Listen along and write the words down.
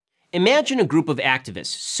Imagine a group of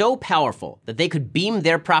activists so powerful that they could beam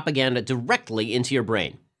their propaganda directly into your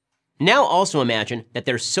brain. Now also imagine that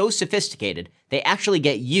they're so sophisticated they actually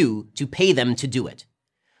get you to pay them to do it.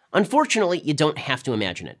 Unfortunately, you don't have to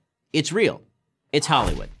imagine it. It's real. It's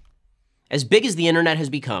Hollywood. As big as the internet has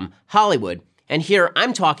become, Hollywood, and here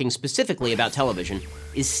I'm talking specifically about television,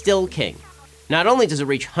 is still king. Not only does it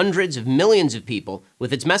reach hundreds of millions of people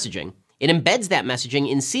with its messaging, it embeds that messaging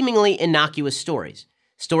in seemingly innocuous stories.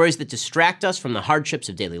 Stories that distract us from the hardships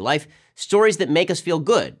of daily life, stories that make us feel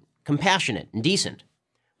good, compassionate, and decent.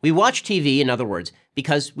 We watch TV, in other words,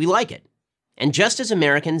 because we like it. And just as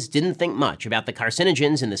Americans didn't think much about the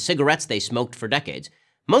carcinogens in the cigarettes they smoked for decades,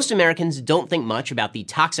 most Americans don't think much about the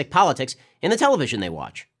toxic politics in the television they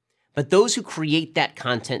watch. But those who create that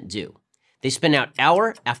content do. They spin out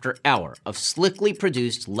hour after hour of slickly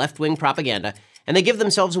produced left-wing propaganda, and they give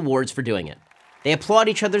themselves awards for doing it. They applaud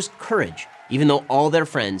each other's courage, even though all their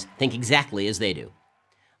friends think exactly as they do.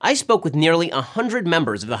 I spoke with nearly 100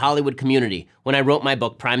 members of the Hollywood community when I wrote my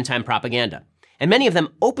book, Primetime Propaganda, and many of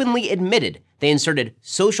them openly admitted they inserted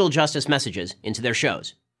social justice messages into their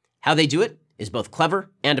shows. How they do it is both clever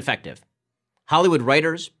and effective. Hollywood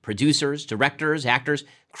writers, producers, directors, actors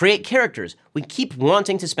create characters we keep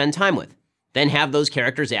wanting to spend time with, then have those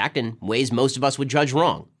characters act in ways most of us would judge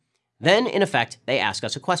wrong. Then, in effect, they ask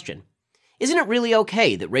us a question. Isn't it really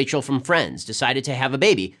okay that Rachel from Friends decided to have a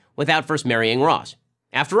baby without first marrying Ross?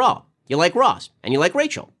 After all, you like Ross and you like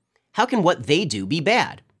Rachel. How can what they do be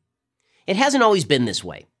bad? It hasn't always been this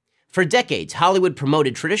way. For decades, Hollywood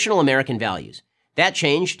promoted traditional American values. That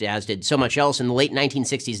changed, as did so much else in the late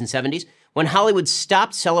 1960s and 70s, when Hollywood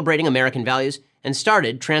stopped celebrating American values and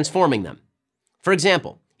started transforming them. For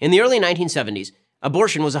example, in the early 1970s,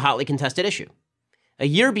 abortion was a hotly contested issue. A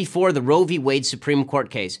year before the Roe v. Wade Supreme Court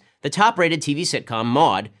case, the top-rated TV sitcom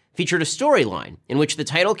Maude featured a storyline in which the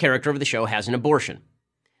title character of the show has an abortion.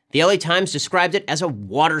 The LA Times described it as a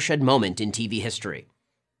watershed moment in TV history.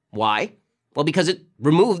 Why? Well, because it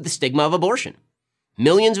removed the stigma of abortion.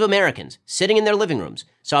 Millions of Americans, sitting in their living rooms,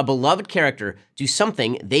 saw a beloved character do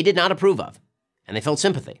something they did not approve of, and they felt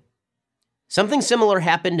sympathy. Something similar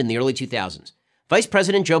happened in the early 2000s. Vice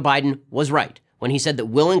President Joe Biden was right when he said that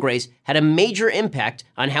Will and Grace had a major impact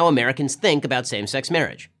on how Americans think about same-sex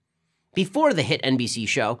marriage. Before the hit NBC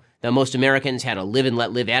show, though most Americans had a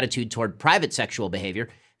live-and-let-live attitude toward private sexual behavior,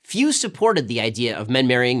 few supported the idea of men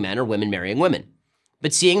marrying men or women marrying women.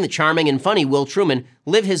 But seeing the charming and funny Will Truman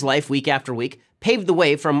live his life week after week paved the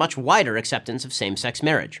way for a much wider acceptance of same-sex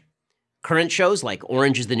marriage. Current shows like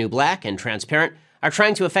Orange is the New Black and Transparent are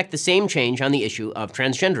trying to effect the same change on the issue of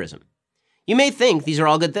transgenderism. You may think these are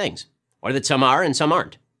all good things, or that some are and some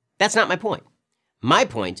aren't. That's not my point. My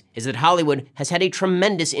point is that Hollywood has had a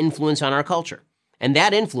tremendous influence on our culture, and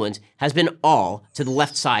that influence has been all to the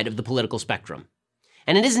left side of the political spectrum.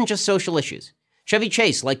 And it isn't just social issues. Chevy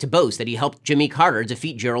Chase liked to boast that he helped Jimmy Carter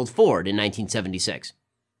defeat Gerald Ford in 1976.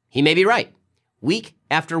 He may be right. Week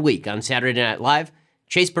after week on Saturday Night Live,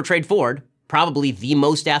 Chase portrayed Ford, probably the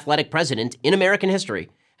most athletic president in American history,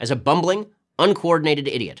 as a bumbling, uncoordinated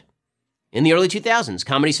idiot. In the early 2000s,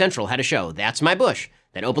 Comedy Central had a show, That's My Bush,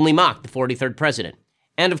 that openly mocked the 43rd president.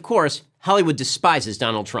 And of course, Hollywood despises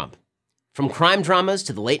Donald Trump. From crime dramas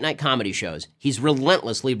to the late-night comedy shows, he's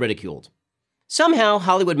relentlessly ridiculed. Somehow,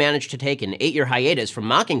 Hollywood managed to take an 8-year hiatus from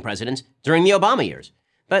mocking presidents during the Obama years,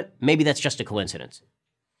 but maybe that's just a coincidence.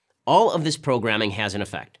 All of this programming has an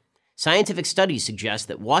effect. Scientific studies suggest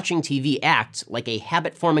that watching TV acts like a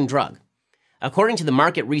habit-forming drug. According to the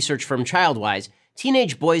market research firm Childwise,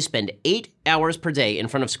 teenage boys spend 8 hours per day in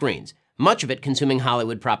front of screens, much of it consuming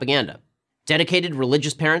Hollywood propaganda. Dedicated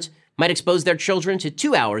religious parents might expose their children to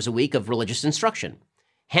 2 hours a week of religious instruction.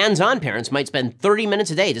 Hands-on parents might spend 30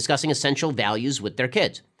 minutes a day discussing essential values with their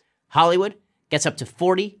kids. Hollywood gets up to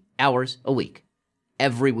 40 hours a week,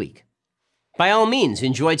 every week. By all means,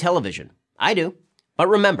 enjoy television. I do. But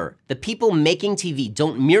remember, the people making TV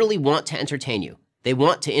don't merely want to entertain you. They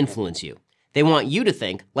want to influence you. They want you to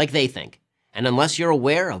think like they think. And unless you're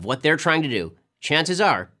aware of what they're trying to do, chances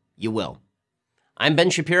are you will. I'm Ben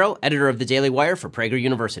Shapiro, editor of The Daily Wire for Prager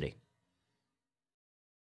University.